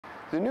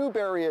The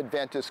Newbury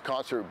Adventist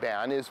concert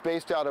band is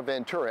based out of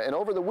Ventura, and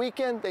over the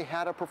weekend they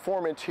had a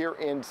performance here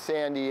in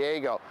San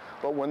Diego.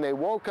 But when they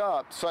woke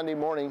up Sunday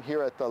morning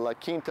here at the La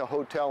Quinta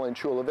Hotel in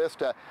Chula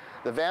Vista,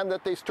 the van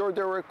that they stored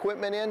their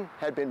equipment in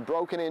had been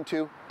broken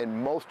into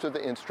and most of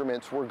the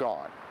instruments were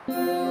gone.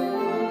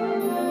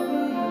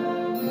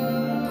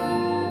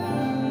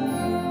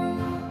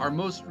 Our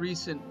most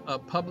recent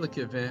public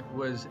event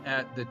was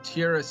at the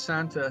Tierra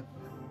Santa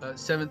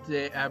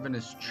Seventh-day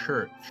Adventist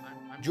Church.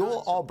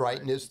 Joel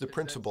Albrighton is the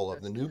principal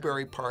of the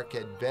Newbury Park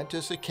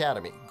Adventist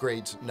Academy,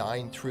 grades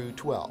 9 through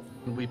 12.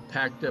 We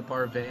packed up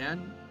our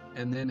van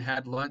and then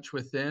had lunch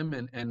with them,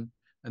 and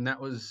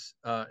that was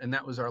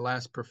our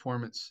last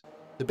performance.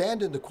 The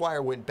band and the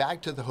choir went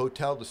back to the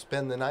hotel to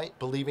spend the night,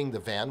 believing the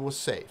van was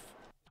safe.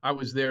 I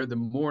was there the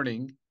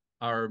morning.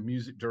 Our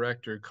music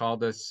director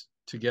called us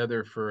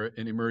together for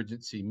an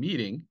emergency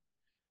meeting,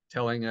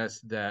 telling us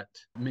that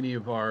many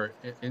of our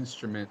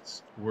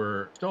instruments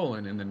were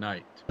stolen in the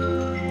night.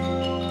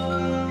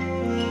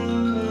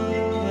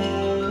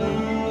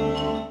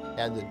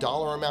 And the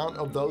dollar amount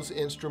of those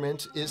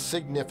instruments is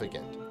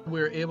significant.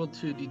 We're able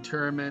to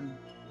determine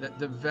that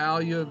the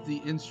value of the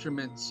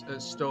instruments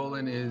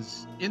stolen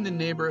is in the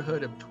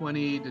neighborhood of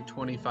 $20,000 to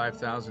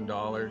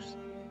 $25,000.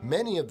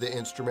 Many of the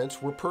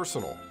instruments were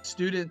personal.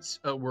 Students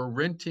were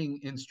renting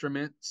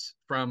instruments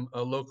from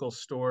local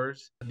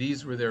stores.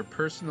 These were their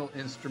personal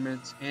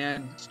instruments,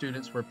 and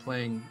students were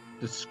playing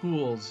the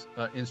school's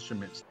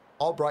instruments.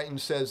 Albrighton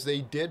says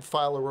they did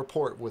file a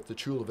report with the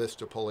Chula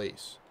Vista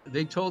police.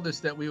 They told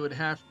us that we would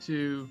have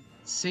to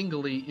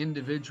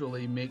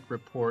individually make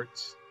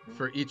reports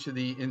for each of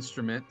the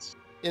instruments.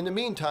 In the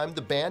meantime,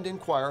 the band and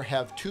choir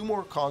have 2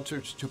 more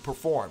concerts to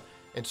perform,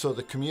 and so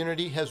the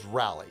community has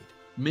rallied.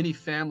 Many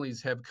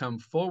families have come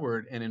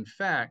forward, and in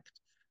fact,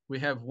 we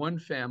have one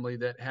family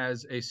that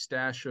has a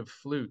stash of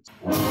flutes.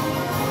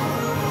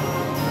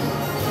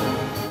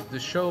 The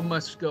show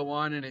must go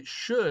on, and it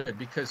should,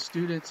 because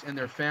students and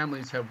their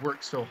families have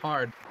worked so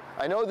hard.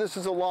 I know this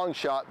is a long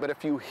shot, but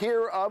if you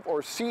hear of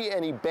or see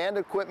any band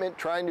equipment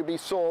trying to be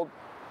sold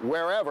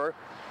wherever,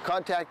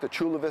 contact the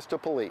Chula Vista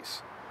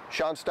Police.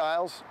 Sean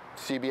Stiles,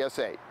 CBS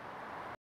 8.